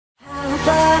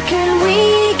far can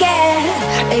we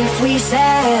get if we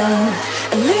sail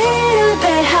a little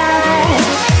bit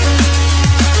high?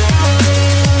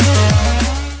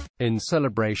 In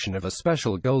celebration of a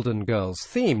special Golden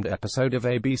Girls-themed episode of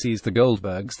ABC's The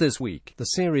Goldbergs this week, the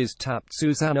series tapped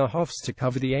Susanna Hoffs to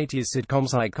cover the 80s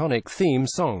sitcom's iconic theme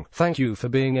song, Thank You for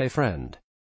Being a Friend.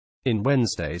 In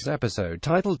Wednesday's episode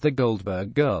titled The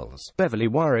Goldberg Girls, Beverly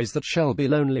worries that she'll be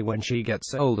lonely when she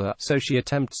gets older, so she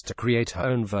attempts to create her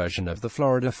own version of the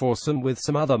Florida foursome with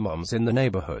some other moms in the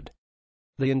neighborhood.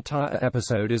 The entire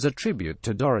episode is a tribute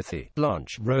to Dorothy,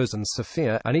 Blanche, Rose and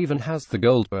Sophia, and even has the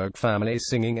Goldberg family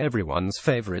singing everyone's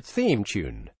favorite theme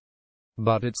tune.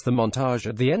 But it's the montage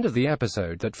at the end of the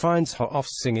episode that finds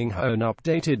Hoffs singing her own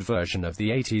updated version of the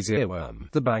 80s earworm.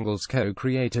 The Bangles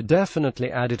co-creator definitely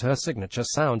added her signature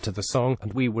sound to the song,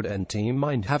 and we would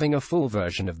mind having a full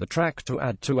version of the track to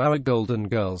add to our Golden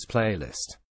Girls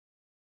playlist.